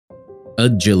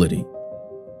agility,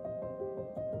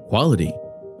 quality,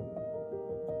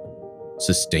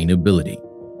 sustainability.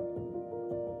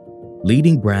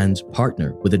 Leading brands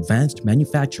partner with advanced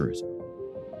manufacturers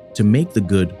to make the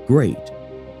good great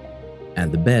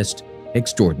and the best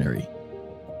extraordinary,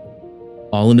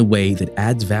 all in a way that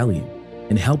adds value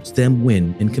and helps them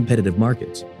win in competitive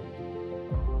markets.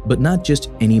 But not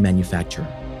just any manufacturer.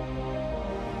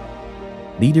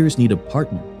 Leaders need a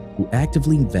partner who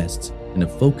actively invests in a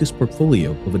focused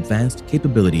portfolio of advanced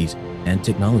capabilities and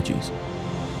technologies.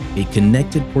 A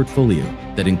connected portfolio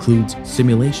that includes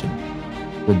simulation,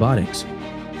 robotics,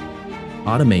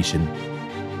 automation,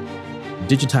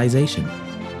 digitization,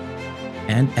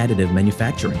 and additive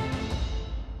manufacturing,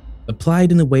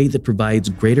 applied in a way that provides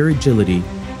greater agility,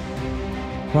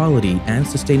 quality, and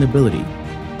sustainability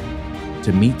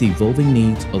to meet the evolving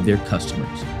needs of their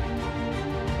customers.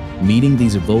 Meeting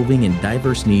these evolving and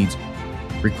diverse needs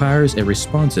requires a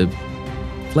responsive,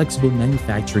 flexible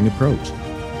manufacturing approach,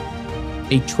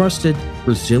 a trusted,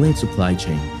 resilient supply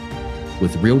chain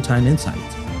with real-time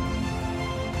insights,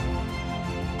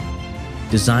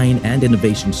 design and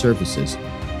innovation services,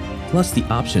 plus the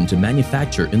option to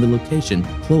manufacture in the location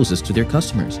closest to their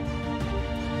customers.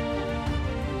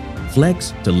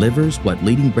 Flex delivers what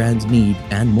leading brands need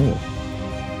and more.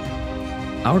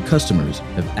 Our customers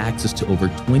have access to over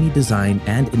 20 design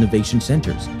and innovation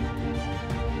centers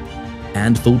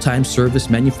and full-time service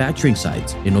manufacturing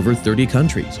sites in over 30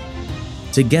 countries.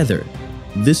 Together,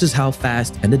 this is how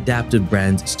fast and adaptive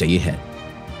brands stay ahead,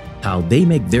 how they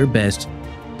make their best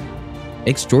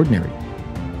extraordinary,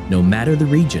 no matter the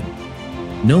region,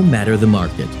 no matter the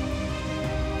market.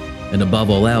 And above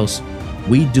all else,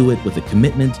 we do it with a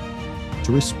commitment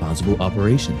to responsible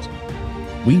operations.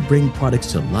 We bring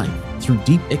products to life through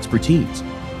deep expertise,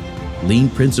 lean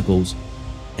principles,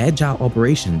 agile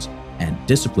operations, and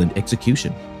disciplined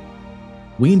execution.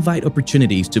 We invite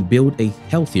opportunities to build a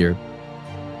healthier,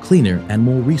 cleaner, and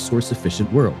more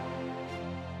resource-efficient world,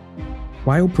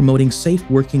 while promoting safe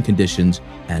working conditions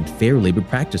and fair labor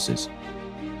practices,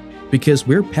 because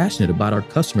we're passionate about our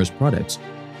customers' products,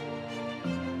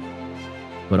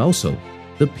 but also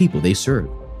the people they serve,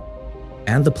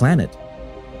 and the planet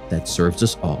that serves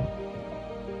us all.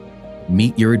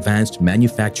 Meet your advanced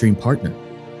manufacturing partner.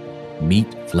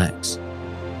 Meet Flex.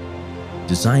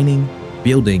 Designing,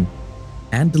 building,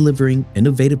 and delivering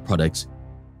innovative products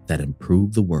that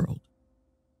improve the world.